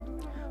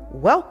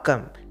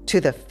Welcome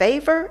to the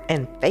Favor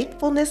and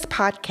Faithfulness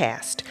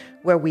Podcast,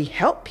 where we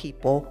help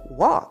people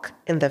walk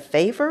in the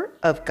favor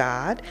of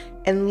God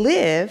and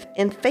live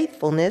in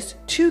faithfulness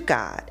to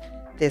God.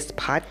 This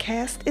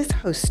podcast is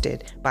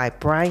hosted by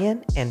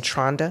Brian and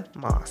Tronda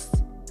Moss.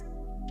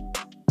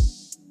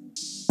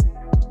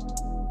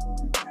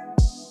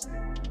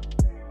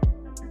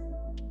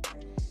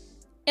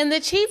 And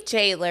the chief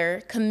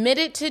jailer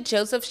committed to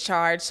Joseph's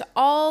charge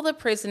all the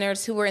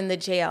prisoners who were in the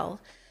jail,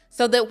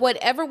 so that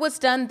whatever was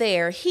done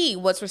there, he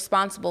was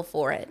responsible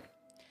for it.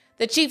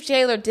 The chief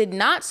jailer did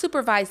not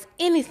supervise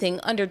anything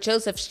under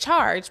Joseph's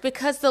charge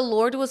because the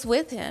Lord was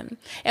with him,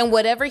 and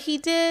whatever he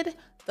did,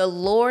 the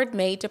Lord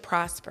made to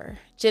prosper.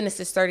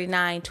 Genesis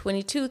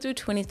 39:22 through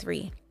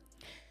 23.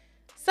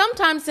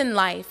 Sometimes in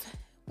life,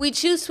 we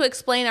choose to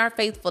explain our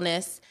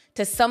faithfulness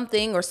to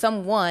something or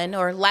someone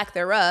or lack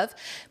thereof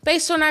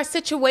based on our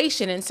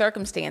situation and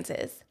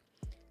circumstances.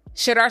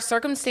 Should our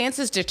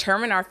circumstances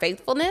determine our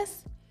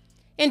faithfulness?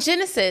 In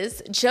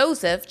Genesis,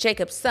 Joseph,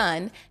 Jacob's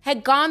son,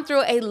 had gone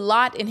through a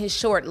lot in his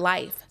short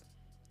life.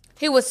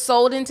 He was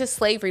sold into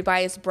slavery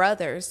by his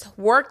brothers,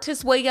 worked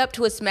his way up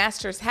to his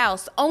master's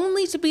house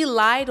only to be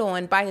lied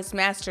on by his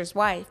master's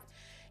wife,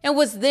 and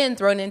was then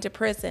thrown into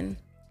prison.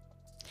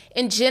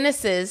 In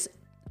Genesis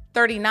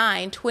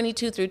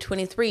 39:22 through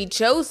 23,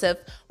 Joseph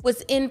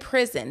was in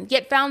prison,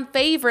 yet found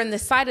favor in the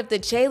sight of the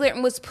jailer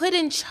and was put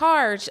in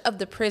charge of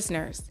the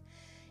prisoners.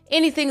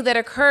 Anything that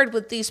occurred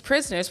with these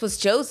prisoners was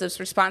Joseph's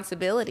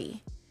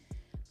responsibility.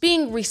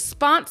 Being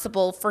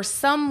responsible for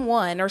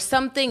someone or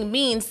something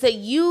means that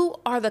you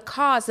are the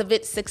cause of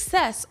its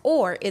success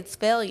or its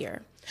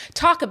failure.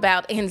 Talk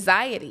about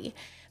anxiety.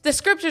 The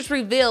scriptures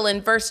reveal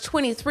in verse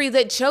 23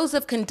 that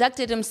Joseph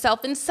conducted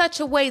himself in such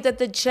a way that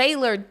the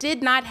jailer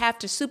did not have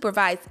to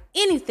supervise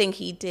anything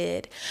he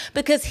did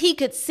because he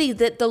could see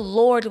that the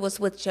Lord was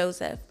with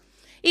Joseph.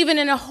 Even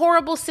in a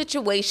horrible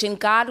situation,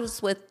 God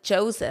was with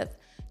Joseph.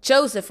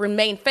 Joseph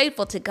remained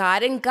faithful to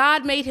God, and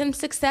God made him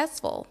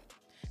successful.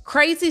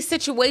 Crazy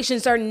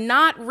situations are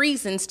not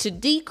reasons to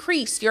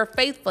decrease your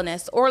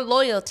faithfulness or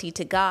loyalty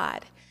to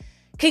God.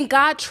 Can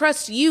God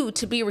trust you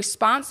to be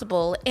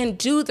responsible and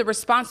do the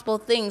responsible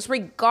things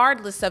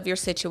regardless of your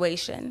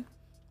situation?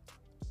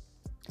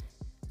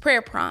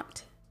 Prayer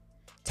prompt.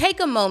 Take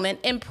a moment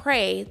and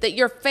pray that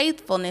your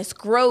faithfulness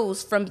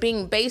grows from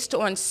being based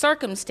on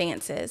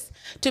circumstances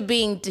to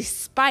being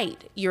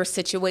despite your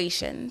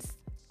situations.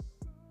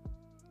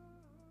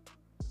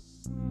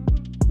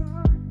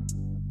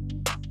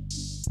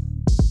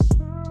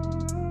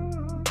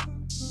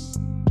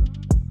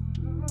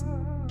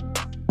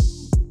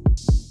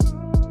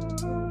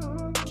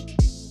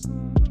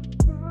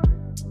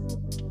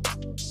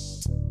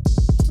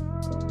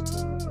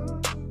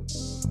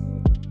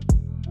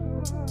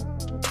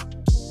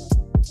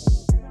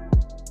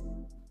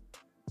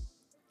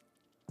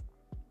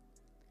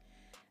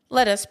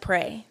 Let us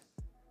pray.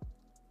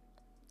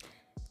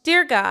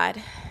 Dear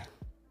God,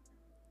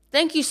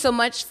 thank you so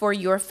much for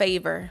your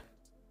favor.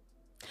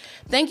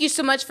 Thank you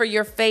so much for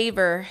your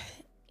favor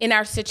in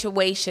our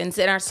situations,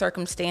 in our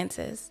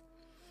circumstances.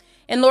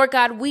 And Lord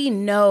God, we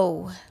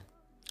know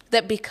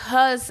that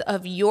because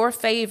of your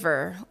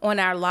favor on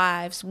our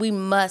lives, we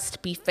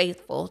must be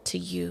faithful to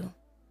you.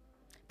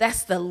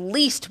 That's the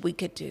least we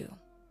could do.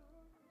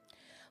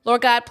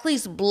 Lord God,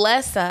 please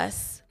bless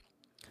us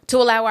to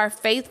allow our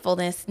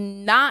faithfulness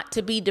not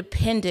to be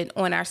dependent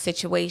on our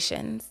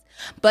situations,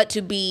 but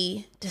to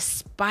be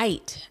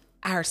despite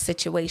our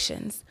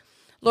situations.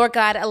 Lord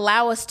God,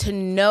 allow us to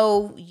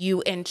know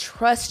you and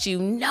trust you,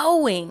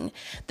 knowing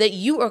that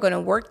you are going to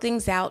work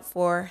things out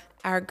for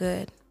our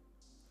good.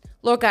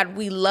 Lord God,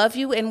 we love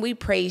you and we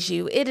praise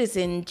you. It is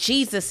in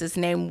Jesus'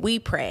 name we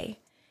pray.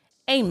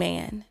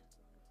 Amen.